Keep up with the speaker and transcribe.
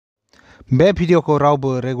बे भिडिअखौ रावबो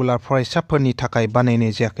रेगुलार फरायसाफोरनि थाखाय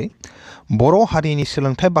बानायनाय जायाखै। बर' हारिनि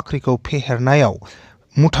सोलोंथाइ बाख्रिखौ फेहेरनायाव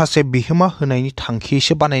मुथासे बिहोमा होनायनि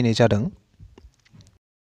थांखियैसो बानायनाय जादों।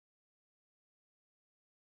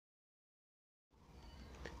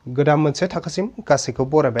 गोदान मोनसे थाखोसिम गासैखौ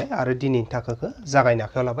बरायबाय आरो दिनैनि थाखोखौ जागायनो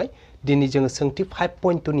आखायाव लाबाय। दिनै जोङो सोंथि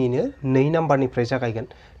 5.2निनो 2 नाम्बारनिफ्राय जागायगोन।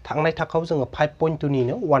 थांनाय थाखोआव जोङो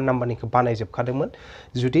 5.2निनो 1 नाम्बारनिखौ बानायजोबखादोंमोन।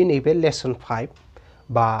 जुदि नैबे लेसन 5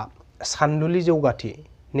 बा सानलुलि जौगाथि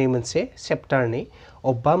नै मोनसे चेप्टारनि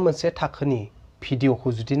अबेबा मोनसे थाखोनि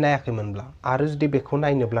भिडिअखौ जुदि नायाखैमोनब्ला आरो जुदि बेखौ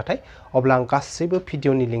नायनोब्लाथाय अब्ला आं गासैबो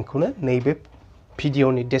भिडिअनि लिंकखौनो नैबे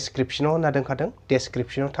भिडिअनि डेसक्रिप्शनाव होना दोनखादों।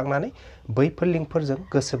 डेसक्रिप्शनाव थांनानै बैफोर लिंकफोरजों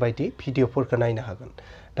गोसोबायदि भिडिअफोरखौ नायनो हागोन।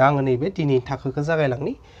 दा आङो नैबे दिनैनि थाखोखौ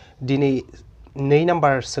जागायलांनि। दिनै 2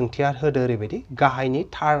 नाम्बार सोंथिया होदो ओरैबायदि गाहायनि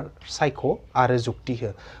थार सायख' आरो जुक्ति हो।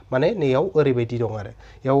 माने नैयाव ओरैबायदि दं आरो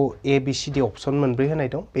बेयाव ABCD अपसन मोनब्रै होनाय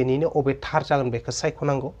दं। बेनिनो अबे थार जागोन बेखौ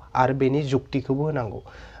सायख'नांगौ आरो बेनि जुक्तिखौबो होनांगौ।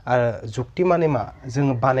 आरो जुक्ति माने मा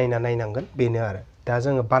जोङो बानायना नायनांगोन बेनो आरो। दा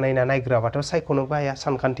जोङो बानायना नायग्राबाथ' सायख'नोबो हाया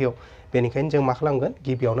सानखान्थियाव। बेनिखायनो जों मा खालामगोन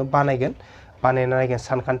गिबियावनो बानायना नायगोन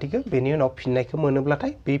सानखान्थिखौ। बेनि उनाव फिननायखौ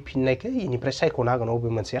मोनोब्लाथाय बे फिननायखौ इनिफ्राय सायख'नो हागोन अबे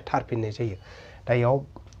मोनसेया थार फिननाय जायो। दा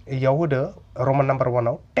इयाव होदो रमान नाम्बार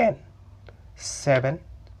 1आव 10 7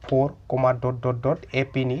 4,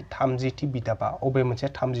 एपिनि 30थि बिदाबा अबे मोनसे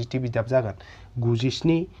 30थि बिदाब जागोन?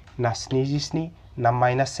 97 ना 77 ना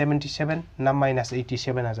 -77 ना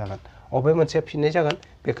 -87 जागोन? अबे मोनसे फिननाय जागोन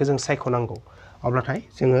बेखौ जों सायख'नांगौ। अब्लाथाय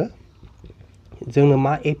जोंनो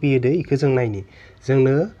मा एपि होदो बेखौ जों नायनि।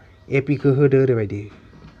 जोंनो एपिखौ होदो ओरैबायदि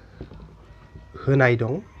होनाय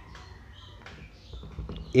दं।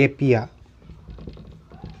 एपिआ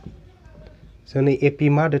जोंनि एपि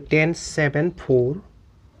मा होदो 10 7 4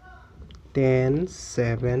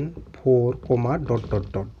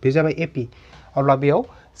 बे जाबाय एपि। अब्ला बेयाव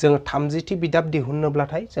जोङो 30थि बिदाब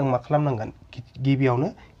दिहुननोब्लाथाय जों मा खालामनांगोन? गिबियावनो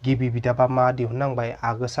गिबि बिदाबा मा दिहुननांबाय,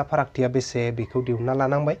 आगोसा फारागथिया बेसे बेखौ दिहुनना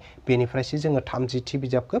लानांबाय। बेनिफ्रायसो जोङो 30थि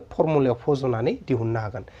बिजाबखौ फर्मुलायाव फज'नानै दिहुननो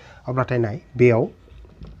हागोन। अब्लाथाय नाय बेयाव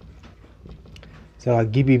जोंहा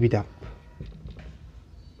गिबि बिदाब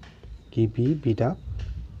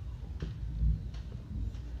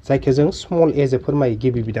जायखौ जों स्मल ए जो फोरमायो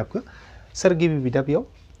गिबि बिदाबखौ। सोर गिबि बिदाब? बेयाव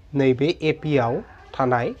नैबे एपिआव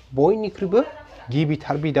थानाय बयनिख्रुइबो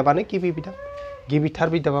गिबिथार बिदाबानो गिबि बिदाब। गिबिथार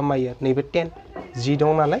बिदाबा मायो? नैबे 10 जि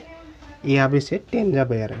दं नालाय एआ बेसे 10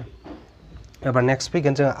 जाबाय आरो। एबार नेक्स्ट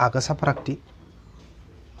फैगोन जोङो आगोसा फारागथि।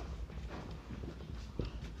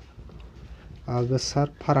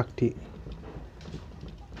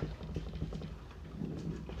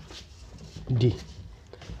 D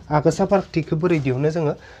आगोसा फारागथिखौ बोरै दिहुनो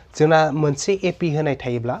जोङो? जोंना मोनसे एपि होनाय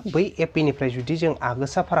थायोब्ला बै एपिनिफ्राय जुदि जों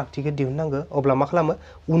आगोसा फारागथिखौ दिहुननांगौ अब्ला मा खालामो?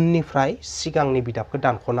 उननिफ्राय सिगांनि बिदाबखौ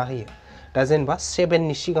दानख'ना होयो। दा जेनेबा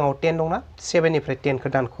 7नि सिगाङाव 10 दंना, 7निफ्राय 10खौ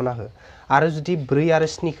दानख'ना हो। आरो जुदि 4 आरो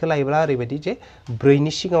 7खौ लायोब्ला ओरैबायदि जे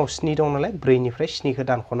 4नि सिगाङाव 7 दं नालाय 4निफ्राय 7खौ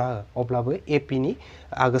दानख'ना हो। अब्लाबो एपिनि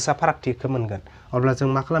आगोसा फारागथिखौ मोनगोन। अब्ला जों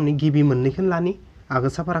मा खालामनि? गिबि मोननैखौनो लानि।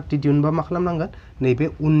 आगोसा फारागथि दिहुनबा मा खालामनांगोन? नैबे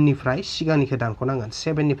उननिफ्राय सिगांनिखौ दानख'नांगोन।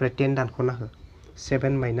 7निफ्राय 10 दानख'ना हो।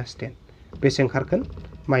 7 - 10 बेसे ओंखारगोन?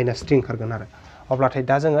 -3 ओंखारगोन आरो। अब्लाथाय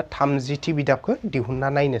दा जोङो 30थि बिदाबखौ दिहुनना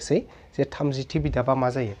नायनोसै जे 30थि बिदाबा मा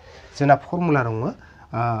जायो। जोंना फर्मुला दङ।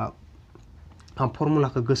 आं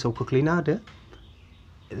फर्मुलाखौ गोसोआव खोख्लैना होदो।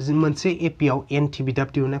 मोनसे एपिआव nथि बिदाब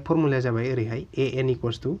दिहुननाय फर्मुलाया जाबाय ओरैहाय an = a +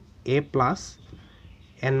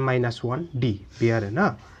 n - 1 d बे आरो ना।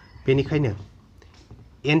 बेनिखायनो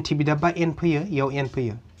nथि बिदाबा n फैयो, इयाव n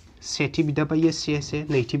फैयो। सेथि बिदाबा इयो से,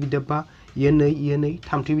 नैथि बिदाबा इयो 2,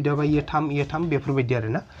 थामथि बिदाबा इयो 3 बेफोरबायदि आरो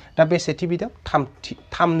ना। दा बेसेथि बिदाब?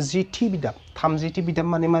 30थि बिदाब। 30थि बिदाब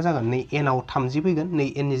माने मा जागोन? नै nआव 30 फैगोन, नै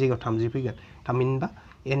nनि जायगायाव 30 फैगोन। थामहिनबा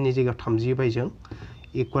nनि जायगायाव 30 होबाय जों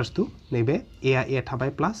 = नैबे a थाबाय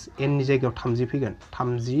प्लास nनि जायगायाव 30 फैगोन।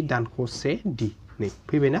 30 - 1 d नै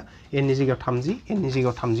फैबायना? nनि जायगायाव 30, nनि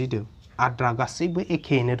जायगायाव 30 दो। आद्रा गासैबो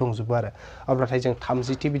एखेयैनो दंजोबो आरो। अब्लाथाय जों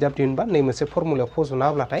 30थि बिदाब दिहुनबा नै मोनसे फर्मुलायाव फज'ना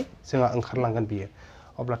होब्लाथाय जोंहा ओंखारलांगोन बियो।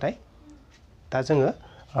 अब्लाथाय दा जोङो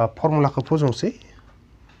फर्मुलाखौ फज'नोसै।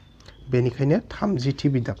 बेनिखायनो 30थि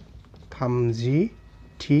बिदाब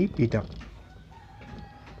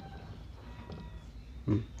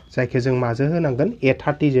जायखौ जों माजों होनांगोन?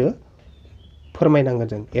 a30 जो फोरमायनांगोन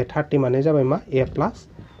जों। a30 माने जाबाय मा? a +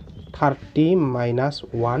 30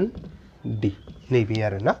 - 1 d नैबे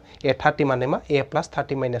आरो ना। a30 माने मा? a +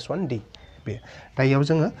 30 - 1 d बे। दा इयाव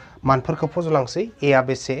जोङो मानफोरखौ फज'लांसै। a आ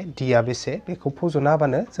बेसे, d आ बेसे बेखौ फज'ना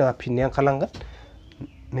होबानो जोंहा फिननाया ओंखारलांगोन।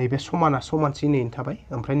 नैबे समाना समानसिनैनो थाबाय।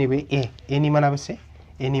 ओमफ्राय नैबे a नि माना बेसे?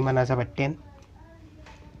 a नि माना जाबाय 10।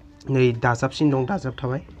 नै दाजाबसिन दं, दाजाब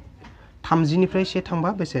थाबाय। 30 निफ्राय 1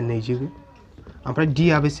 थांबा बेसे 29 ओमफ्राय d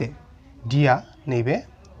आ बेसे d आ नैबे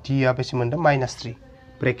d आ बेसे मोनदों -3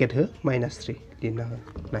 ब्रेकेट हो -3 लिरना हो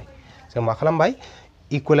नाय जों मा खालामबाय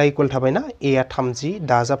इक्वल इक्वल थाबायना a आ 30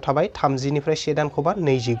 दाजाब थाबाय 30 निफ्राय 1 दानख'बा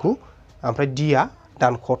 29 ओमफ्राय d आ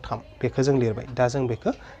दानख' 3 बेखौ जों लिरबाय दा जों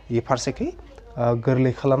बेखौ इ फारसेखै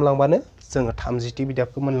गोरलै खालामलांबानो जोङो 30 टी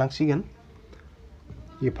बिदाबखौ मोनलांसिगोन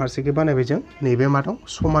इ फारसेखै बानायबाय जों नैबे मा दं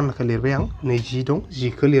समानखौ लिरबाय आं 20 दं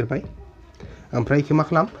 10 खौ लिरबाय ओमफ्राय इखौ मा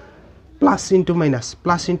खालाम प्लास इनटु माइनास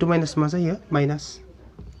मा जायो माइनास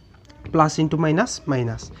प्लास इनटु माइनास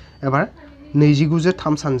एबार 29 जो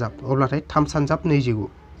 3 सानजाब अब्लाथाय 3 सानजाब 29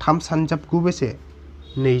 3 सानजाब 9 बेसे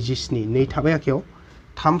 27 नै थाबाय आखायाव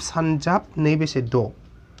 3 सानजाब 2 बेसे 6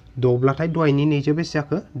 6ब्लाथाय दहायनि 2 जो बेसे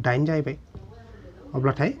जाखो 8 जाहैबाय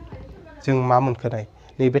अब्लाथाय जों मा मोनखो नाय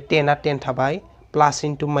नैबे 10 आ 10 थाबाय प्लास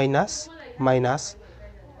इनटु माइनास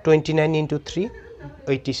 29 इनटु 3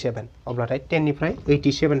 87 अब्लाथाय 10 निफ्राय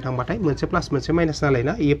 87 थांबाथाय मोनसे प्लास मोनसे माइनास नालाय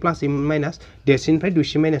ना ए प्लास ए माइनास देरसिननिफ्राय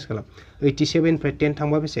दुइसिन माइनास खालाम 87 निफ्राय 10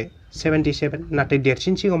 थांबा बेसे 77 नाथाय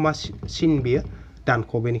देरसिन सिगाङाव मा सिन बियो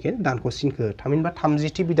दानख' बेनिखायनो दानख' सिनखौ थामहिनबा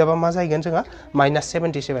 30 टी बिदाबा मा जाहैगोन जोंहा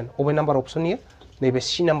 -77 अबे नाम्बार अपसन नियो नैबे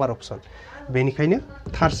सी नाम्बार अपसन बेनिखायनो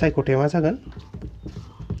थार सायख'थाया मा जागोन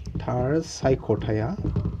थार सायख'थाया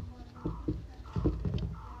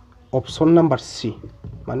अपसन नाम्बार सी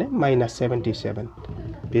माने -77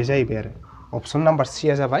 बे जाहैबाय आरो अपसन नाम्बार सी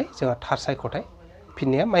आ जाबाय जोंहा थार सायख'थाय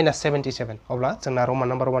फिननाया -77 अब्ला जोंना रमान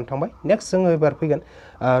नाम्बार 1 थांबाय नेक्स्ट जोङो एबार फैगोन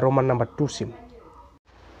रमान नाम्बार 2 सिम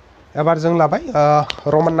एबार जों लाबाय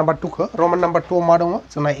रमान नाम्बार 2 खौ रमान नाम्बार 2 मा दङ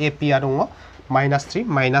जोंना एपी आ दङ -3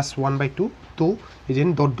 -1/2 2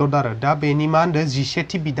 बिदिनो डट डट आरो दा बेनि मा होनदो 11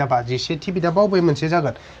 टी बिदाबा 11 टी बिदाबा अबे मोनसे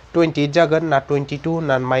जागोन 28 जागोन ना 22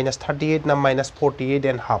 ना -38 ना -48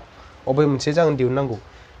 एन्ड हाफ अबे मोनसे जागोन दिहुननांगौ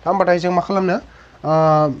होमबाथाय जों मा खालामनो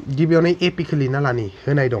गिबियावनो एपी खौ लिरना लानि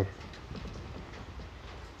होनाय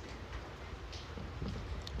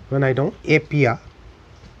दं एपी आ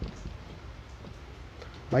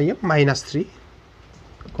मायो -3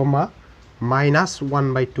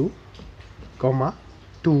 -1/2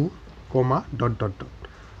 2 डट डट डट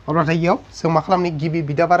अब्लाथाय इयाव जों मा खालामनो गिबि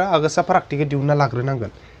बिदाब आरो आगोसा फारागथिखौ दिहुनना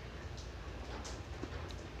लाग्रोनांगोन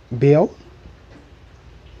बेयाव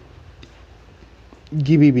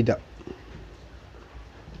गिबि बिदाब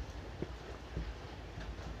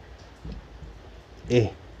ए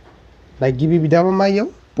नाय गिबि बिदाबा मा इयाव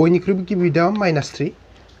बयनिख्रुइबो गिबि बिदाबा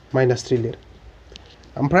 -3 लिर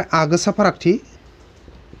ओमफ्राय आगोसा फारागथि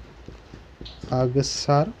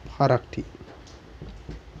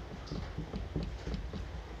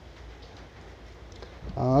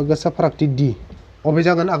डी अबे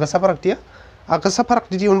जागोन आगोसा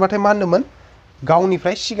फारागथि दिहुनबाथाय मा होनदोंमोन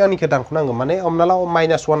गावनिफ्राय सिगांनिखौ दानख'नांगौ माने हमना ला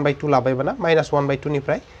 -1/2 लाबायबाना -1/2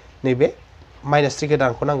 निफ्राय नैबे -3 खौ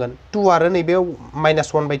दानख'नांगोन 2 आरो नैबे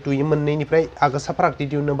 -1/2 इ मोननैनिफ्राय आगोसा फारागथि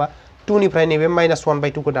दिहुनोबा 2 निफ्राय नैबे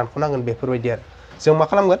 -1/2 खौ दानख'नांगोन बेफोरबायदि आरो जों मा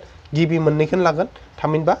खालामगोन गिबि मोननैखौनो लागोन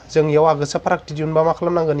थामहिनबा जों इयाव आगोसा फारागथि दिहुनबा मा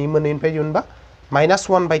खालामनांगोन इ मोननैनिफ्राय दिहुनबा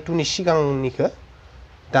 -1/2 नि सिगांनिखौ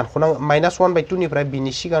दानख'नांगोन -1/2 निफ्राय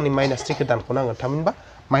बिनि सिगांनि -3 खौ दानख'नांगोन थामहिनबा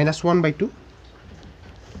 -1/2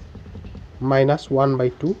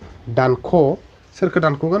 दानख' सोरखौ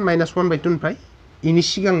दानख'गोन -1/2 निफ्राय इनि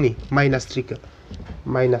सिगांनि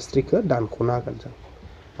 -3 खौ दानख'नो हागोन जों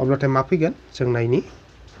अब्लाथाय मा फैगोन जों नायनि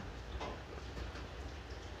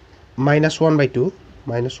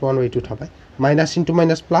 -1/2 थाबाय माइनास इनटु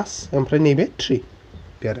माइनास प्लास ओमफ्राय नैबे 3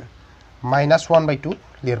 बे आरो -1/2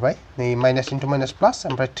 लिरबाय नै माइनास इनटु माइनास प्लास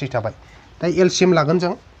ओमफ्राय 3 थाबाय दा एलसीएम लागोन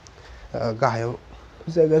जों गाहायाव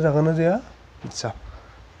जायगा जागोन ना जाया आच्छा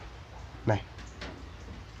नाय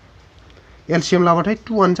एलसीएम लाबाथाय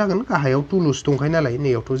 2 आनो जागोन गाहायाव 2 ल'सो दंखायो नालाय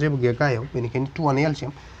नैयावथ' जेबो गैया गाहायाव बेनिखायनो 2 आनो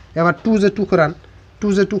एलसीएम एबार 2 जो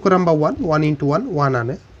 2 खौ रानबा 1 इनटु 1 1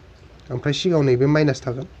 आनो ओमफ्राय सिगाङाव नैबे माइनास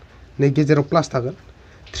थागोन नै गेजेराव प्लास थागोन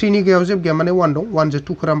 3 नि गायाव जेबो गैया माने 1 दं 1 जो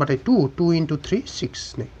 2 खौ रानबाथाय 2 इनटु 3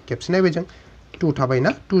 6 नै खेबसे नायबाय जों 2 थाबायना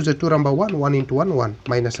 2 जो 2 रानबा 1 इनटु 1 1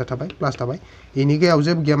 माइनासा थाबाय प्लास थाबाय इनि गायाव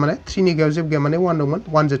जेबो गैया माने 3 नि गायाव जेबो गैया माने 1 दंमोन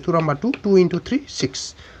 1 जो 2 रानबा 2 इनटु 3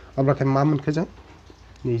 6 अब्लाथाय मा मोनखो जों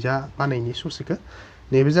निजा बानायनि ससेखौ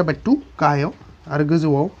नैबे जाबाय 2 गाहायाव आरो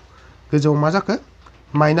गोजौआव मा जाखो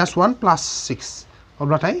 -1 प्लास 6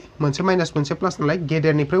 अब्लाथाय मोनसे माइनास मोनसे प्लास नालाय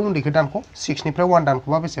गेदेरनिफ्राय उन्दैखौ दानख' 6 निफ्राय 1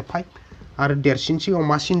 दानख'बा बेसे 5 आरो देरसिन सिगाङाव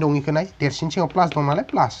मा सिन दं इखौ नाय देरसिन सिगाङाव प्लास दं नालाय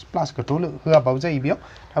प्लासखौथ' होआबाबो जायो बेयाव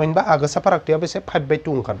थामहिनबा आगोसा फारागथिया बेसे 5/2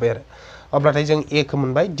 ओंखारबाय आरो अब्लाथाय जों ए खौ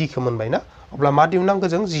मोनबाय डी खौ मोनबाय ना अब्ला मा दिहुननांगौ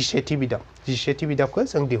जों 11 टी बिदाबखौ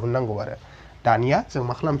जों दिहुननांगौ आरो दानिया जों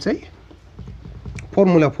मा खालामसै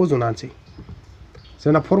फर्मुलायाव फज'ना होनसै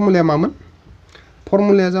जोंना फर्मुलाया मामोन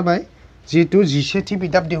फर्मुलाया जाबाय जिहेतु 11थि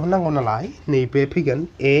बिदाब दिहुननांगौ नालाय नैबे फैगोन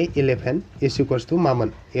a11 is equals to मामोन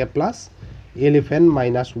a plus 11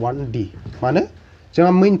 minus 1d मानो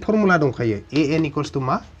जोंहा मेन फर्मुला दंखायो an equals to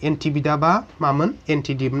मा nth बिदाबा मामोन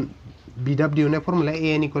nth बिदाब दिहुननाय formula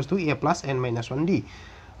an equals to a plus n minus 1d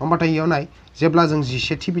होमबाथाय इयाव नाय जेब्ला जों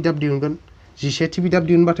 11थि बिदाब दिहुनगोन 11थि बिदाब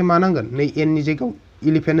दिहुनबाथाय मा नांगोन नै n नि जायगायाव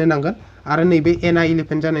 11 होनांगोन आरो नैबे n आ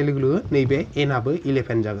 11 जानाय लोगो लोगो नैबे n आबो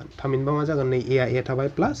 11 जागोन थामहिनबा मा जागोन नै a आ a थाबाय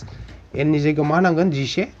प्लास n नि जायगायाव मा नांगोन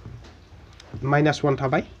 11 माइनास 1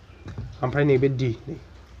 थाबाय ओमफ्राय नैबे d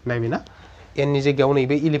नायबाय ना n नि जायगायाव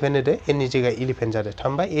नैबे 11 होदो n नि जायगायाव 11 जादो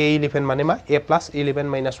थामहिनबा a11 माने मा a प्लास 11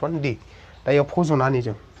 माइनास 1 d दा याव फज'नानै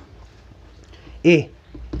जों a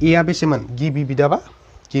आ बेसेमोन गिबि बिदाबा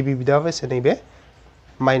बेसे नैबे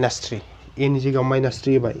माइनास 3 a नि जायगायाव माइनास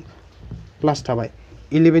 3 होबाय प्लास थाबाय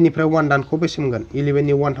 11 निफ्राय 1 दानखौ बेसे मोनगोन 11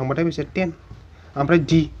 नि 1 थांबाथाय बेसे 10 ओमफ्राय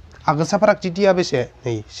d आगोसा फारागथि d आ बेसे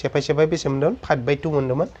नै सेफाय बेसे मोनदों 5/2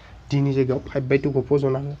 मोनदोंमोन d नि जायगायाव 5/2 खौ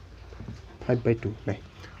फज'ना हो 5/2 नै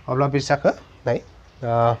अब्ला बेसाखो नै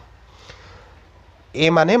a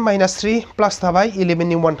माने माइनास 3 प्लास थाबाय 11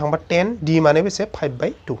 नि 1 थांबा 10 d माने बेसे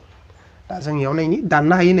 5/2 दा जों इयाव नायनि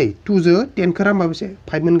दाननो हायो नै 2 जो 10 खौ रानबा बेसे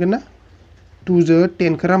 5 मोनगोन ना 2 जो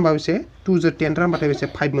 10 खौ रानबा बेसे 2 जो 10 रानबाथाय बेसे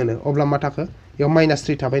 5 मोनो अब्ला मा थाखो इयाव माइनास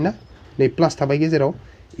 3 थाबाय ना नै प्लास थाबाय गेजेराव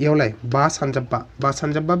इयावलाय 5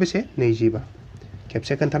 सानजाबबा बेसे 25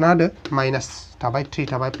 खेबसे खोन्थाना होदो माइनास थाबाय 3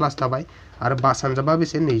 थाबाय प्लास थाबाय आरो 5 सानजाबबा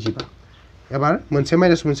बेसे 25 एबार मोनसे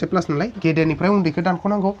माइनास मोनसे प्लास नालाय गेदेरनिफ्राय उन्दैखौ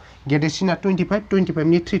दानख'नांगौ गेदेरसिना 25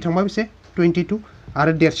 नि 3 थांबा बेसे 22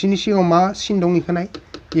 आरो देरसिननि सिगाङाव मा सिन दं इखौ नाय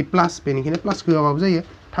इ प्लास बेनिखायनो प्लास होआबाबो जायो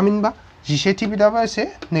थामहिनबा 11थि बिदाबा एसे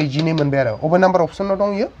 22 मोनबाय आरो अबे नाम्बार अपसनाव दं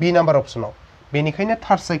इयो बि नाम्बार अपसनाव बेनिखायनो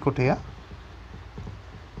थार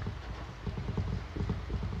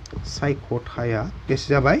सायख'थाया बेसे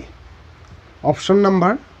जाबाय अपसन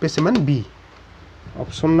नाम्बार बेसेमोन बि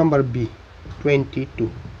अपसन नाम्बार बि 22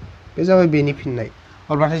 बे जाबाय बेनि फिननाय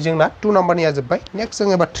अब्लाथाय जोंना 2 नाम्बारनिया जोब्बाय नेक्स्ट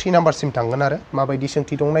जों एबा 3 नाम्बारसिम थांगोन आरो माबायदि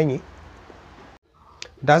सोंथि दं नायनि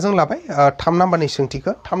दा जों लाबाय 3 नाम्बारनि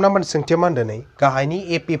सोंथिखौ 3 नाम्बारनि सोंथिया मा होनदों नै गाहायनि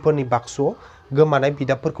एपि फोरनि बाक्सुआव गोमानाय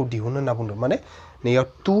बिदाबफोरखौ दिहुन होनना बुंदों माने नैयाव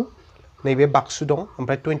 2 नैबे बाक्सु दं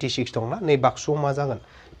ओमफ्राय 26 दं ना नै बाक्सुआव मा जागोन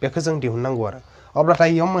बेखौ जों दिहुननांगौ आरो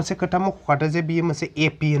अब्लाथाय इयाव मोनसे खोथा मख'खादो जे बियो मोनसे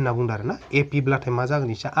एपि होनना बुंदों आरो ना एपि ब्लाथाय मा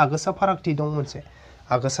जागोन इसा आगोसा फारागथि दं मोनसे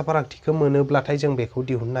आगोसा फारागथिखौ मोनोब्लाथाय जों बेखौ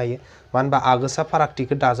दिहुननो हायो मानो होनबा आगोसा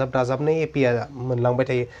फारागथिखौ दाजाबनो एपिआ मोनलांबाय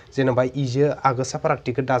थायो जेनेबा इजो आगोसा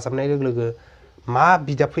फारागथिखौ दाजाबनाय लोगो लोगो मा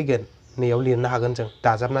बिदाब फैगोन नैयाव लिरनो हागोन जों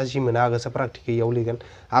दाजाबना जि मोनो आगोसा फारागथिखौ इयाव लिरगोन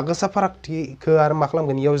आगोसा फारागथिखौ आरो मा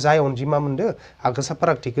खालामगोन इयाव जाय अनजिमा मोनदो आगोसा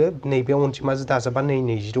फारागथिखौ नैबे अनजिमाजों दाजाबा नै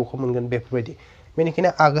 26खौ मोनगोन बेफोरबायदि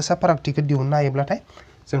बेनिखायनो आगोसा फारागथिखौ दिहुननो हायोब्लाथाय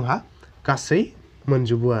जोंहा गासै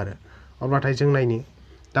मोनजोबो आरो अब्लाथाय जों नायनि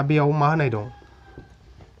दा बेयाव मा होनाय दं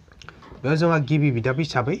बेयाव जोंहा गिबि बिदाब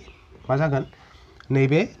हिसाबै मा जागोन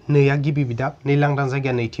नैबे नैया गिबि बिदाब नै लांदां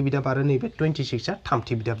जायगाया नैथि बिदाब आरो नैबे 26आ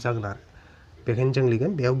थामथि बिदाब जागोन आरो बेखायनो जों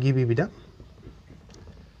लिरगोन बेयाव गिबि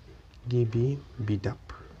बिदाब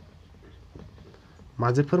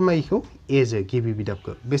माजों फोरमायखौ एजों गिबि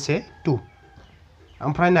बिदाबखौ बेसे 2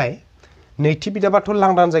 ओमफ्राय नाय नैथि बिदाबाथ'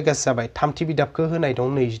 लांदां जायगासो जाबाय थामथि बिदाबखौ होनाय दं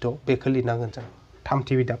 26 बेखौ लिरनांगोन जों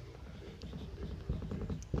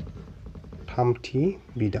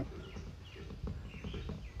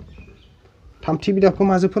थामथि बिदाबखौ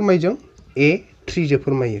माजों फोरमायो जों A3 जों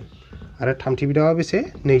फोरमायो आरो थामथि बिदाबा बेसे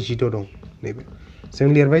 26 दं नैबे जों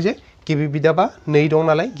लिरबाय जे गिबि बिदाबा 2 दं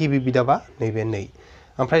नालाय गिबि बिदाबा नैबे 2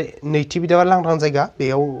 ओमफ्राय नैथि बिदाबा लांदां जायगा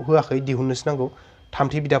बेयाव होआखै दिहुननोसो नांगौ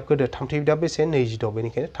थामथि बिदाबखौ होदो थामथि बिदाब बेसे 26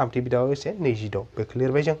 बेनिखायनो थामथि बिदाबा बेसे 26 बेखौ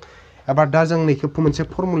लिरबाय जों एबार दा जों नैखौ मोनसे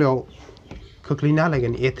फर्मुलायाव खोख्लैनो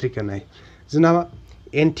हालायगोन A3 खौ नाय जोंना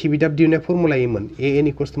nथि बिदाब दिहुननाय फर्मुलायोमोन an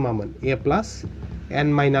इक्वल्स टु मामोन a plus n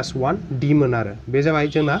minus 1 d मोन आरो बे जाबाय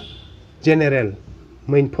जोंना जेनेरेल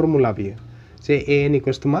मेन फर्मुला बियो जे an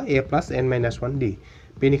इक्वल्स टु मा a plus n minus 1 d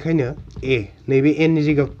बेनिखायनो a नैबे n नि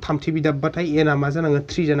जायगायाव थामथि बिदाबबाथाय n आ मा जानांगोन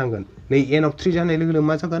 3 जानांगोन नै n आव 3 जानाय लोगो लोगो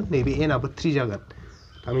मा जागोन नैबे n आबो 3 जागोन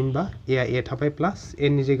थामहिनबा a आ a थाबाय प्लास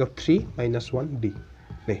n नि जायगायाव 3 माइनास 1 d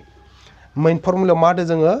नै मेन फर्मुलायाव मा होदो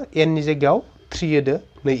जोङो n नि जायगायाव 3 होदो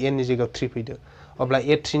नै n नि जायगायाव 3 फैदो अब्ला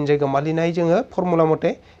a3 नि जायगायाव मा लिरनो हायो जोङो फर्मुला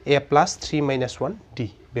मथे a प्लास 3 माइनास 1 d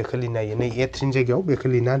बेखौ लिरनो हायो नै a3 नि जायगायाव बेखौ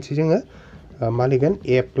लिरनो हानोसै जोङो मा लिरगोन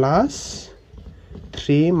a प्लास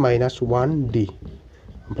 3 माइनास 1 d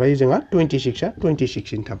ओमफ्राय जोंहा 26 आ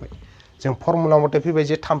 26 नि थाबाय जों फर्मुला मथे फैबाय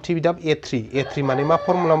जे थामथि बिदाब a3 माने मा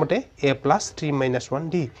फर्मुला मथे a plus 3 minus 1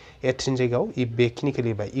 d a3 नि जायगायाव बेखिनिखौ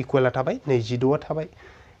लिरबाय इकुवेला थाबाय 26 थाबाय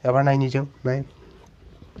एबार नायनि जों नाय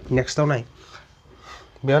नेक्स्टआव नाय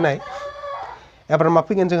बेयाव नाय एबार मा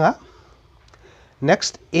फैगोन जोंहा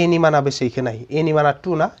नेक्स्ट ए नि माना बेसे इखो नाय ए नि माना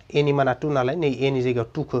 2 ना ए नि माना 2 नालाय नै ए नि जायगायाव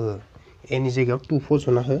 2 खौ हो ए नि जायगायाव 2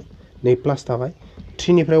 फजना हो नै प्लास थाबाय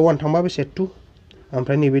 3 निफ्राय 1 थांबा बेसे 2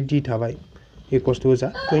 ओमफ्राय नैबे d थाबाय इक्वल्स टु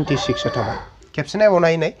जा 26 आ थाबाय खेबसे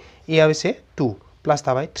नायबावनाय नै ए आ बेसे 2 प्लास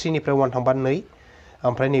थाबाय 3 निफ्राय 1 थांबा 2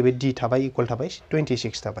 ओमफ्राय नैबे d थाबाय इक्वल थाबाय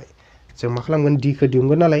 26 थाबाय जों मा खालामगोन d खौ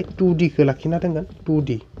दिहुनगोन नालाय 2d खौ लाखिना दोनगोन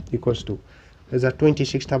 2d इक्वल्स टु जा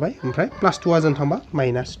 26 थाबाय ओमफ्राय प्लास 2 आ जों थांबा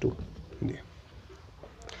माइनास 2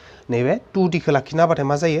 नैबे 2d खौ लाखिना बाथाय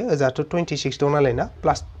मा जायो ओजाथ' 26 दं नालाय ना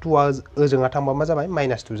प्लास 2 आ ओजोंआ थांबा मा जाबाय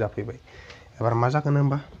माइनास 2 जाफैबाय एबार मा जागोन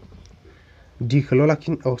होनबा d खौल'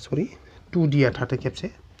 लाखिन सरि 2d आ थाथो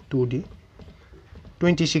खेबसे 2d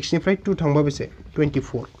 26 निफ्राय 2 थांबा बेसे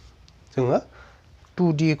 24 जोङो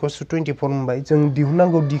 2d इक्वल्स टु 24 मोनबाय जों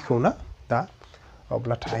दिहुननांगौ d खौ ना दा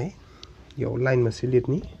अब्लाथाय याव लाइन मोनसे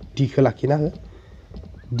लिरनि d खौ लाखिना हो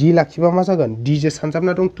d लाखिबा मा जागोन d जे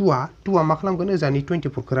सानजाबना दं 2 आ मा खालामगोन ओजानि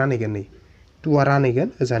 24 खौ रानैगोन नै 2 आ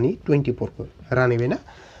रानैगोन ओजानि 24 खौ रानैबायना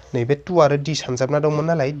नैबे 2 आरो d सानजाबना दंमोन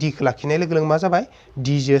नालाय d खौ लाखिनाय लोगो लोगो मा जाबाय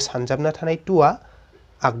d जे सानजाबना थानाय 2 आ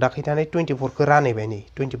आगदाखै थानाय 24 खौ रानैबाय नै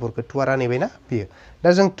 24 खौ 2 आ रानैबायना बेयो दा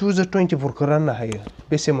जों 2 जो 24 खौ राननो हायो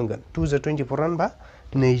बेसे मोनगोन 2 जो 24 रानबा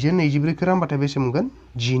 2 जो 24 खौ रानबाथाय बेसे मोनगोन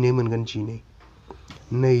 12 मोनगोन 12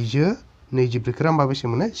 2 जो 24 खौ रानबा बेसे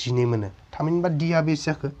मोनो 12 मोनो थामहिनबा d आ बेसे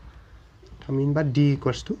जाखो थामहिनबा d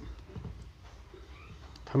इक्वल्स टु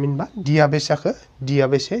थामहिनबा d आ बेसे जाखो d आ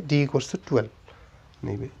बेसे d इक्वल्स टु 12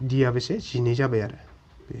 नैबे d आ बेसे 12 जाबाय आरो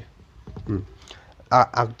बे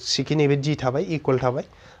आगसिखि नैबे d थाबाय इक्वल थाबाय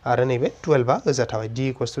आरो नैबे 12 आ ओजा थाबाय d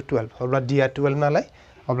इक्वल्स टु 12 अब्ला d आ 12 नालाय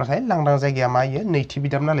अब्लाथाय लांदां जायगाया मा इयो नैथि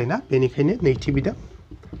बिदाब नालाय ना बेनिखायनो नैथि बिदाब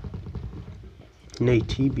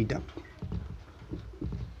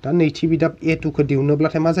दा नैथि बिदाब a2 खौ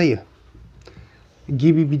दिहुनोब्लाथाय मा जायो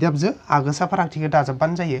गिबि बिदाबजों आगोसा फारागथिखौ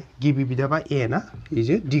दाजाबबानो जायो गिबि बिदाबा a ना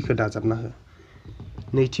इजो d खौ दाजाबना हो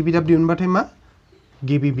नैथि बिदाब दिहुनबाथाय मा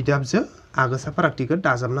गिबि बिदाबजों आगोसा फारागथिखौ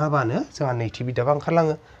दाजाबना होबानो जोंहा नैथि बिदाबा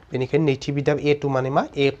ओंखारलाङो बेनिखायनो नैथि बिदाब a2 माने मा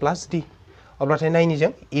a प्लास d अब्लाथाय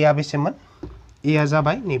नायनिजों a आ बेसेमोन a आ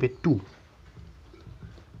जाबाय नैबे 2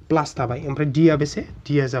 प्लास थाबाय ओमफ्राय d आ बेसे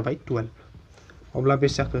d आ जाबाय 12 अब्ला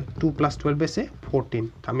बेसे जाखो 2 प्लास 12 बेसे 14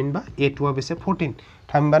 थामहिनबा a2 आ बेसे 14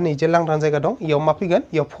 थामहिनबा नैजे लांदां जायगा दं इयाव मा फैगोन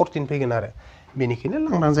इयाव 14 फैगोन आरो बेनिखायनो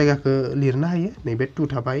लांदां जायगाखौ लिरनो हायो नैबे 2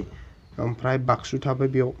 थाबाय ओमफ्राय बाक्सु थाबाय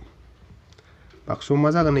बेयाव बाक्सुआव मा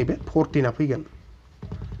जागोन नैबे 14 आ फैगोन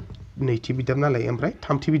नैथि बिदाब नालाय ओमफ्राय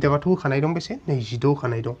थामथि बिदाबाथ' होखानाय दं बेसे 26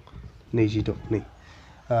 होखानाय दं 26 नै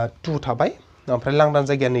 2 थाबाय ओमफ्राय लांदां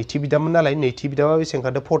जायगाया नैथि बिदाबमोन नालाय नैथि बिदाबा बेसे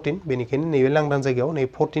ओंखारदो 14 बेनिखायनो नैबे लांदां जायगायाव नै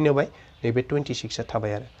 14 होबाय नैबे 26 आ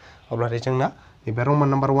थाबाय आरो अब्लाथाय जोंना नैबे रमान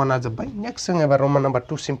नाम्बार 1 आ जोब्बाय नेक्स्ट जों एबार रमान नाम्बार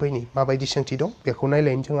 2 सिम फैनि माबायदि सोंथि दं बेखौ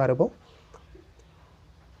नायलायनो जों आरोबाव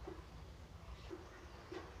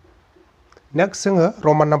नेक्स्ट जोङो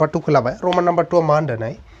रमान नाम्बार 2 खौ लाबाय रमान नाम्बार 2 आ मा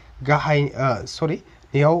होनदोंनाय गाहाय सरि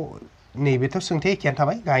बेयाव नैबेथ' सोंथि एखेयानो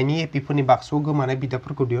थाबाय गाहायनि एपिफोरनि बाक्सुआव गोमानाय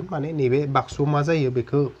बिदाबफोरखौ दिहुन माने नैबे बाक्सुआव मा जायो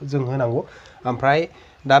बेखौ जों होनांगौ ओमफ्राय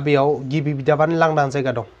दा बेयाव गिबि बिदाबानो लांदां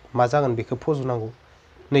जायगा दं मा जागोन बेखौ फज'नांगौ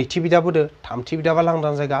नैथि बिदाब होदो थामथि बिदाबा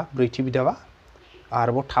लांदां जायगा ब्रैथि बिदाबा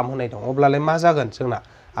आरोबाव 3 होनाय दं अब्लालाय मा जागोन जोंना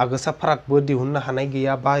आगोसा फारागबो दिहुननो हानाय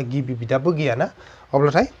गैया बा गिबि बिदाबबो गैया ना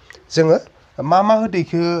अब्लाथाय जोङो मा होदो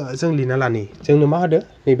इखो जों लिरना लानि जोंनो मा होदो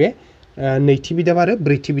नैबे नैथि बिदाब आरो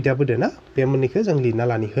ब्रैथि बिदाब होदो ना बे मोननैखौ जों लिरना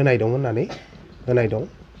लानि होनाय दं होननानै होनाय दं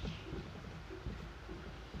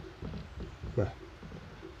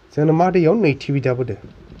जोंनो मा होदो इयाव नैथि बिदाब होदो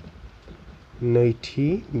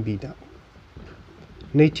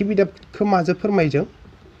नैथि बिदाबखौ माजों फोरमायो जों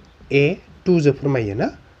a2 जों फोरमायो ना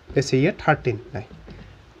बेसे इयो 13 नाय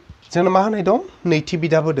जोंनो मा होनाय दं नैथि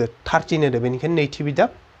बिदाब होदो 13 होदो बेनिखायनो नैथि बिदाब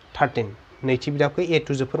 13 नैथि बिदाबखौ a2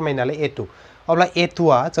 जों फोरमायो नालाय a2 अब्ला a2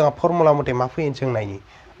 आ जोंहा फर्मुला मथे मा फैयो जों नायनि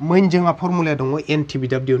मेन जोंहा फर्मुलाया दङ n थि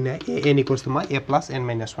बिदाब दिहुननाया n इक्वल्स टु मा a plus n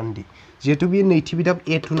minus 1d जिहेतु बे नैथि बिदाब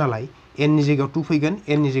a2 नालाय n नि जायगायाव 2 फैगोन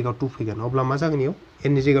n नि जायगायाव 2 फैगोन अब्ला मा जागोन इयाव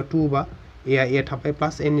n नि जायगायाव 2 होबा a आ a थाबाय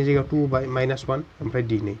प्लास n नि जायगायाव 2 होबाय माइनास 1 ओमफ्राय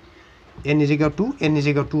d नै n नि जायगायाव 2 n नि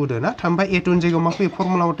जायगायाव 2 होदो ना थामबा a2 नि जायगायाव मा फैयो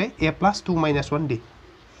फर्मुला मथे a प्लास 2 माइनास 1d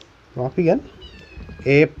मा फैगोन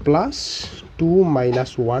a प्लास 2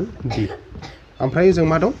 माइनास 1d ओमफ्राय जों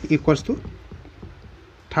मा दं इक्वल्स टु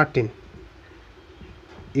 13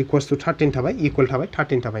 इक्वल्स टु 13 थाबाय इक्वल थाबाय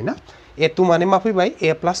 13 थाबाय ना a2 माने मा फैबाय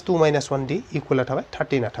a प्लास 2 माइनास 1d इक्वला थाबाय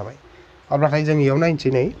 13 आ थाबाय अब्लाथाय जों इयाव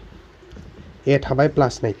नायनोसै नै a थाबाय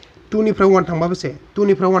प्लास नै 2 निफ्राय 1 थांबा बेसे 2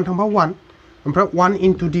 निफ्राय 1 थांबा 1 ओमफ्राय 1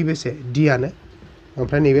 इनटु d बेसे d आनो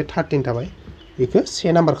ओमफ्राय नैबे 13 थाबाय बेखौ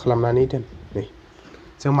से नाम्बार खालामनानै दोन नै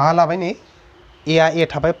जों मा लाबाय नै ए आ ए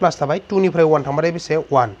थाबाय प्लास थाबाय 2 निफ्राय 1 थांबाथाय बेसे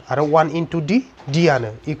 1 आरो 1 इनटु डी डी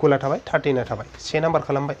आनो इक्वला थाबाय 13 थाबाय से नाम्बार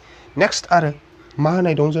खालामबाय नेक्स्ट आरो मा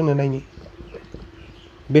होनाय दं जोंनो नायनि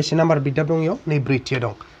बेसे नाम्बार बिदाब दं इयाव नै ब्रैथिया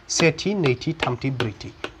दं सेथि नैथि थामथि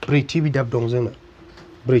ब्रैथि बिदाब दं जोंनो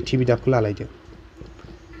ब्रैथि बिदाबखौ लालायदो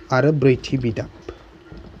आरो ब्रैथि बिदाब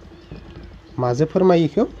माजों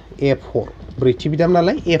फोरमायोखौ A4 ब्रैथि बिदाब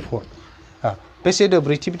नालाय A4 बेसे होदो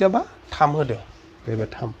ब्रैथि बिदाबा 3 होदो बेबो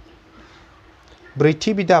 3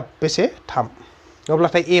 ब्रैथि बिदाब बेसे 3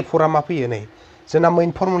 अब्लाथाय A4 आ मा फैयो नै जोंना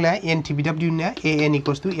मेन फर्मुलाया n थि बिदाब दिहुननाया an =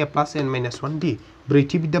 a + n - 1 d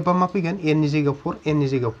ब्रैथि बिदाबा मा फैगोन n नि जायगायाव 4 n नि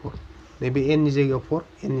जायगायाव 4 नैबे n नि जायगायाव 4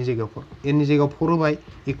 n नि जायगायाव 4 n नि जायगायाव 4 होबाय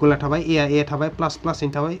इक्वला थाबाय a आ a थाबाय प्लास प्लास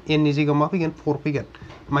इन थाबाय n नि जायगायाव मा फैगोन 4 फैगोन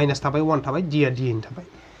माइनास थाबाय 1 थाबाय d आ d इन थाबाय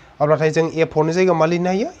अब्लाथाय जों A4 नि जायगायाव मा लिरनो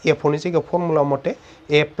हायो A4 नि जायगायाव फर्मुला मथे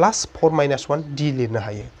a + 4 - 1 d लिरनो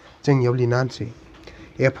हायो जोंनियाव लिरना होनसै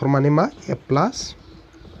A4 माने मा a +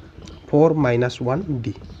 4 - 1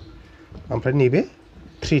 d ओमफ्राय नैबे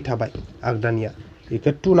 3 थाबाय आगदानिया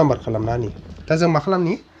बेखौ 2 नाम्बार खालामना होनि दा जों मा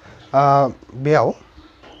खालामनि बेयाव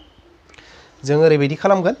जों ओरैबायदि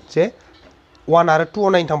खालामगोन जे 1 आरो 2 आव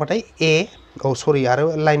नायनो थांबाथाय a सरि आरो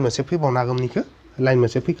लाइन मोनसे फैबावनो हागोमनिखौ लाइन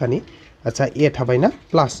मोनसे फैखानि आच्छा a थाबाय ना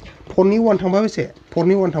प्लास 4 नि 1 थांबा बेसे 4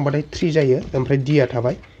 नि 1 थांबाथाय 3 जायो ओमफ्राय d आ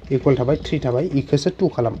थाबाय इक्वल थाबाय 3 थाबाय इखौसो 2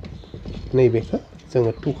 खालाम नैबेखौ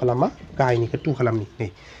जोङो 2 खालामा गाहायनिखौ 2 खालामनि नै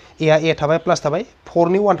a आ a थाबाय प्लास थाबाय 4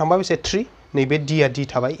 नि 1 थांबा बेसे 3 नैबे d आ d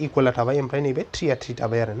थाबाय इक्वला थाबाय ओमफ्राय नैबे 3 आ 3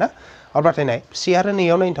 थाबाय आरो ना अब्लाथाय नाय c आरो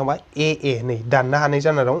नैयाव नायनो थांबा a नै दाननो हानाय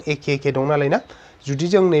जाना दं एखे दं नालाय ना जुदि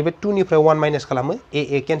जों नैबे 2 निफ्राय 1 माइनास खालामो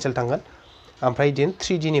a केन्सेल थांगोन ओमफ्राय इदिनो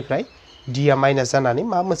 3d निफ्राय d आ माइनास जानानै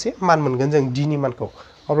मा मोनसे मान मोनगोन जों d नि मानखौ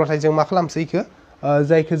अब्लाथाय जों मा खालामसै इखो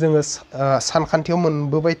जायखौ जोङो सानखान्थियाव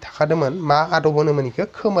मोनबोबाय थाखादोंमोन मा आदब होनोमोन इखो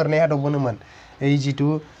खोमोरनाय आदब होनोमोन এই जितु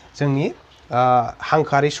जोंनि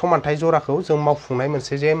हांखोआरि समानथाय जराखौ जों मावफुंनाय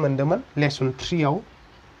मोनसे जे मोनदोंमोन लेसन 3 आव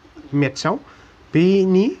मेथ्सआव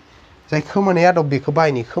बेनि जाय खोमोरनाय आदब बेखौ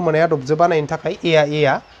बाहायनि खोमोरनाय आदबजों बानायनो थाखाय a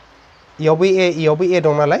आ इयावबो a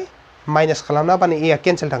दं नालाय माइनास खालामना होबानो a आ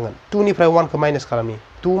केन्सेल थांगोन 2 निफ्राय 1 खौ माइनास खालामनि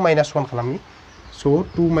 2 - 1 खालामनि स'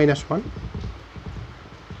 2 - 1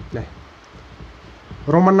 नै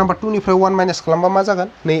रमान नाम्बार 2 निफ्राय 1 माइनास खालामबा मा जागोन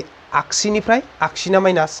नै आगसिनिफ्राय आगसिना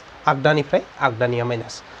माइनास आगदानिफ्राय आगदानिया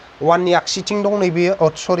माइनास 1 नि आगसिथिं दं नैबेयो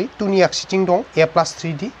सरि 2 नि आगसिथिं दं a +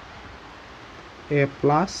 3d a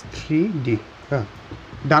 + 3d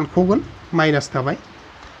दानख'गोन minus थाबाय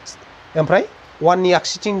ओमफ्राय 1 नि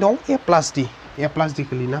आगसिथिं दं a + d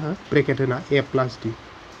खौ लिरना हो ब्रेकेट होना a + d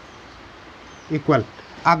इक्वल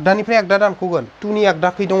आगदानिफ्राय आगदा दानख'गोन 2 नि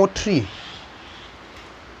आगदाखै दङ 3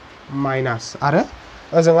 माइनास आरो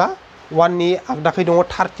ओजोंहा 1 नि आगदाखै दङ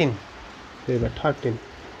 13 बेबो 13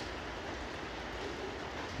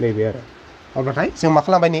 नैबे आरो अब्लाथाय जों मा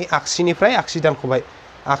खालामबाय नै आगसिनिफ्राय आगसि दानख'बाय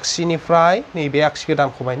आगसिनिफ्राय नैबे आगसिखौ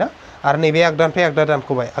दानख'बाय ना आरो नैबे आगदानिफ्राय आगदा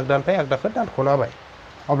दानख'बाय आगदानिफ्राय आगदाखौ दानख'ना होबाय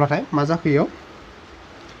अब्लाथाय मा जाखो इयाव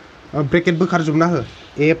ब्रेकेट बोखारजोबना हो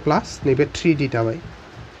a प्लास नैबे 3d थाबाय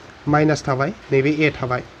माइनास थाबाय नैबे a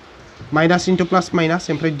थाबाय माइनास इनटु प्लास माइनास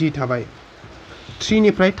ओमफ्राय d थाबाय 3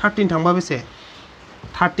 निफ्राय 13 थांबा बेसे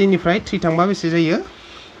 13 निफ्राय 3 थांबा बेसे जायो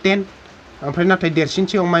 10 ओमफ्राय नाथाय देरसिन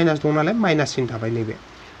सिगां माइनास दं नालाय माइनास सिन थाबाय नैबे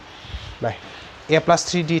नाय a +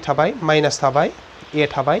 3d थाबाय माइनास थाबाय a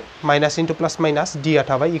थाबाय माइनास इनटु प्लास माइनास d आ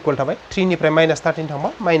थाबाय इक्वल थाबाय 3 निफ्राय माइनास 13 थांबा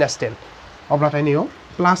माइनास 10 अब्लाथाय नैयाव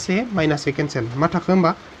प्लास a माइनास a केन्सेल मा थाखो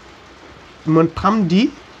होमबा मोनथाम d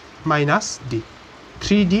minus d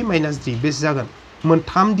 3d minus d बेसे जागोन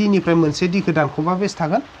मोनथाम d निफ्राय मोनसे d खौ दानख'बा बेसे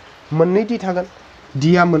थागोन मोननै d थागोन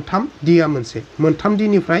d आ मोनथाम d आ मोनसे मोनथाम d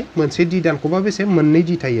निफ्राय मोनसे d दानख'बा बेसे मोननै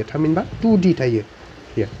d थायो थामहिनबा 2d थायो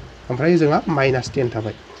बेयो ओमफ्राय जोंहा माइनास 10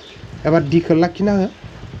 थाबाय एबार d खौ लाखिना हो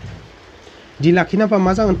d लाखिनाबा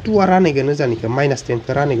मा जागोन 2 आ रानैगोन ओजानिखौ माइनास 10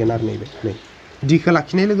 खौ रानैगोन आरो नैबे नै d खौ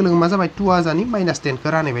लाखिनाय लोगो लोगो मा जाबाय 2 आ जानि माइनास 10 खौ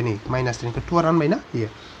रानैबाय नै माइनास 10 खौ 2 आ रानबाय ना बेयो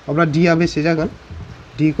अब्ला d आ बेसे जागोन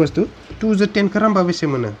d = 2 जो 10 खौ रानबा बेसे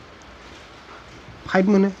मोनो 5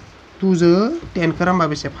 मोनो 2 जो 10 खौ रानबा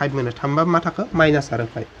बेसे 5 मोनो थामबा मा थाखो माइनास आरो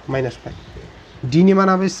 5 माइनास 5 d नि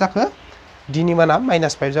माना बेसे जाखो d नि माना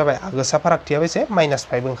माइनास 5 जाबाय आगोसा फारागथिया बेसे माइनास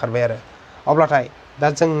 5 ओंखारबाय आरो अब्लाथाय दा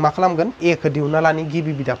जों मा खालामगोन a खौ दिहुनना लानि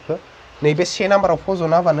गिबि बिदाबखौ नैबे से नाम्बाराव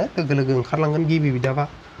फज'ना होबानो लोगो लोगो ओंखारलांगोन गिबि बिदाबा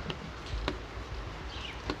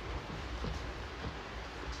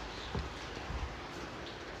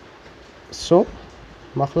स'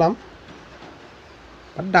 मा खालाम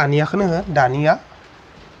दानियाखौनो हो दानिया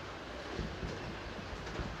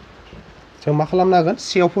जों मा खालामनो हागोन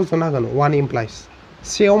सेयाव फज'नो हागोन 1 इमप्लाइज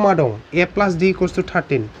सेयाव मा दं a + d =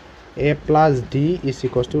 13 a + d =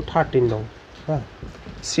 13 दं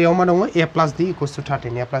सेयाव मा दङ a plus d equals to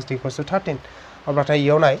 13 a plus d equals to 13 अब्लाथाय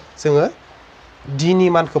इयाव नाय जोङो d नि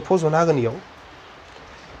मानखौ फज'नो हागोन इयाव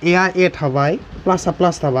a आ a थाबाय प्लास आ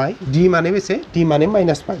प्लास थाबाय d माने बेसे d माने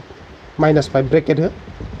 -5 ब्रेकेट हो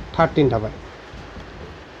 13 थाबाय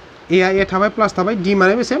a आ a थाबाय प्लास थाबाय d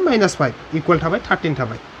माने बेसे -5 इक्वल थाबाय 13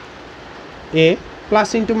 थाबाय a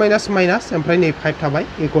plus into minus minus ओमफ्राय नै 5 थाबाय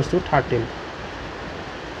इक्वल्स टु 13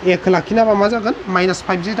 a खौ लाखिनाबा मा जागोन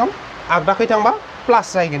 -5 जे दं आगदाखै थांबा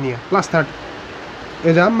प्लास जायगोन इयो प्लास 30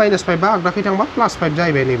 एजा -5 बा आगदाखै थांबा +5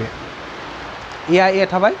 जाहैबाय नैबे a आ a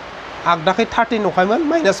थाबाय आगदाखै 13 नखायमोन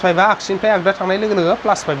 -5 बा आगसिनिफ्राय आगदा थांनाय लोगो लोगो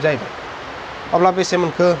 +5 जाहैबाय अब्ला बेसे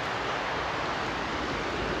मोनखो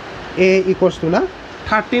a इक्वल्स टु ना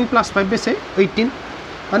 13 + 5 बेसे 18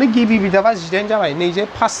 माने गिबि बिदाबा 18 जाबाय नै जे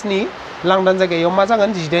फार्स्टनि लांदान जायगायाव मा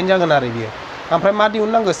जागोन 18 जागोन आरो बियो ओमफ्राय मा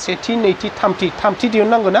दिहुननांगौ सेथि नैथि थामथि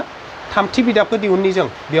दिहुननांगौ ना थामथि बिदाबखौ दिहुननि जों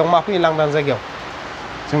बेयाव मा फैयो लांदान जायगायाव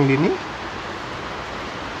जों लिरनि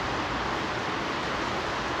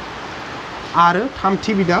आरो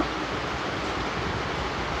थामथि बिदाब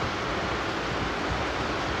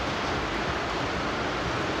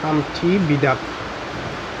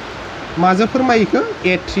माजों फोरमायखो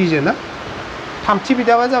a3 जो ना थामथि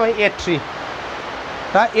बिदाबा जाबाय a3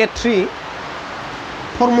 दा a3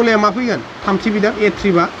 फर्मुलाया मा फैगोन थामथि बिदाब a3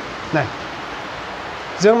 बा नाय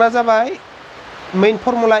जोंना जाबाय मेन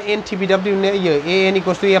फर्मुला n थि बिदाब दिहुननाया इयो an =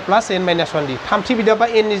 a + n - 1d थामथि बिदाबा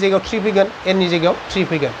n नि जायगायाव 3 फैगोन n नि जायगायाव 3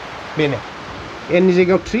 फैगोन बेनो n नि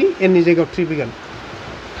जायगायाव 3 n नि जायगायाव 3 फैगोन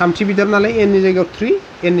थामथि बिदाब नालाय n नि जायगायाव 3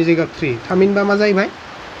 n नि जायगायाव 3 थामहिनबा मा जाहैबाय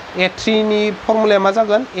a3 नि फर्मुलाया मा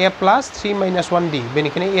जागोन a + 3 - 1d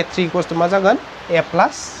बेनिखायनो a3 = मा जागोन a +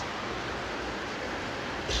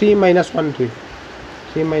 3 - 1d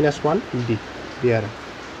 3 - 1d बे आरो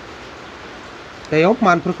दायाव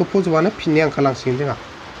मानफोरखौ फज'बानो फिननाय ओंखारलांसिगोन जोंहा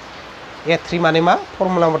a3 माने मा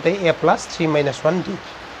फर्मुला मथे a + 3 - 1d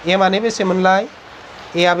a माने बेसे मोनलाय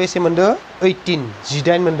a आ बेसे मोनदो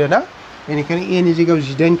 18 मोनदो ना बेनिखायनो a नि जायगायाव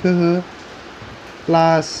 18 खौ हो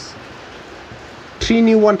प्लास 3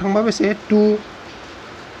 नि 1 थांबा बेसे 2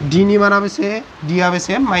 d नि माना बेसे d आ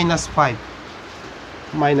बेसे -5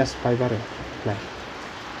 आरो नाय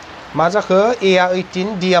मा जाखो a आ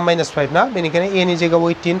 18 d आ -5 ना बेनिखायनो a नि जायगायाव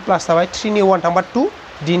 18 प्लास थाबाय 3 नि 1 थांबा 2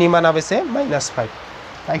 d नि माना बेसे -5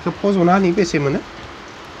 दाइखौ फज'ना होनि बेसे मोनो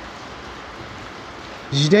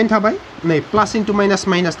 18 थाबाय नै प्लास इनटु माइनास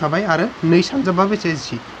माइनास थाबाय आरो 2 सानजाबा बेसे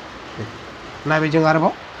 10 नायबाय जों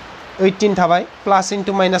आरोबाव 18 थाबाय प्लास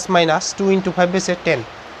इनटु माइनास माइनास 2 × 5 बेसे 10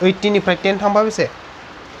 18 निफ्राय 10 थांबा बेसे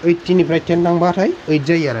 18 निफ्राय 10 थांबाथाय 8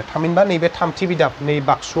 जायो आरो थामहिनबा नैबे थामथि बिदाब नै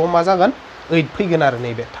बाक्सुआव मा जागोन 8 फैगोन आरो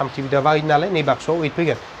नैबे थामथि बिदाबा 8 नालाय नै बाक्सुआव 8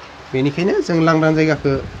 फैगोन बेनिखायनो जों लांदां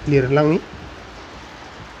जायगाखौ लिरलांनि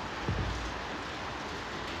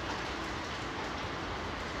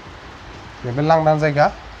नैबे लांदां जायगा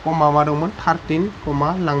कमा मा दंमोन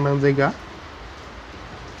 13 लांदां जायगा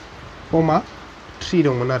कमा 3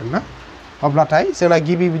 दंमोन आरो ना अब्लाथाय जोंना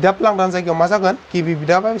गिबि बिदाब लांदां जायगायाव मा जागोन गिबि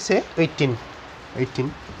बिदाबा बेसे 18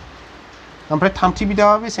 ओमफ्राय थामथि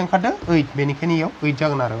बिदाबा बेसे ओंखारदो 8 बेनिखायनो इयाव 8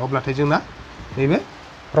 जागोन आरो अब्लाथाय जोंना नैबे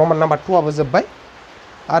रमान नाम्बार 2 आबो जोबबाय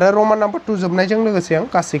आरो रमान नाम्बार 2 जोबनायजों लोगोसे आं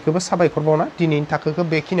गासैखौबो साबायखर बावना दिनैनि थाखोखौ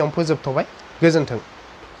बेखिनियावनो फोजोबथ'बाय गोजोन्थों।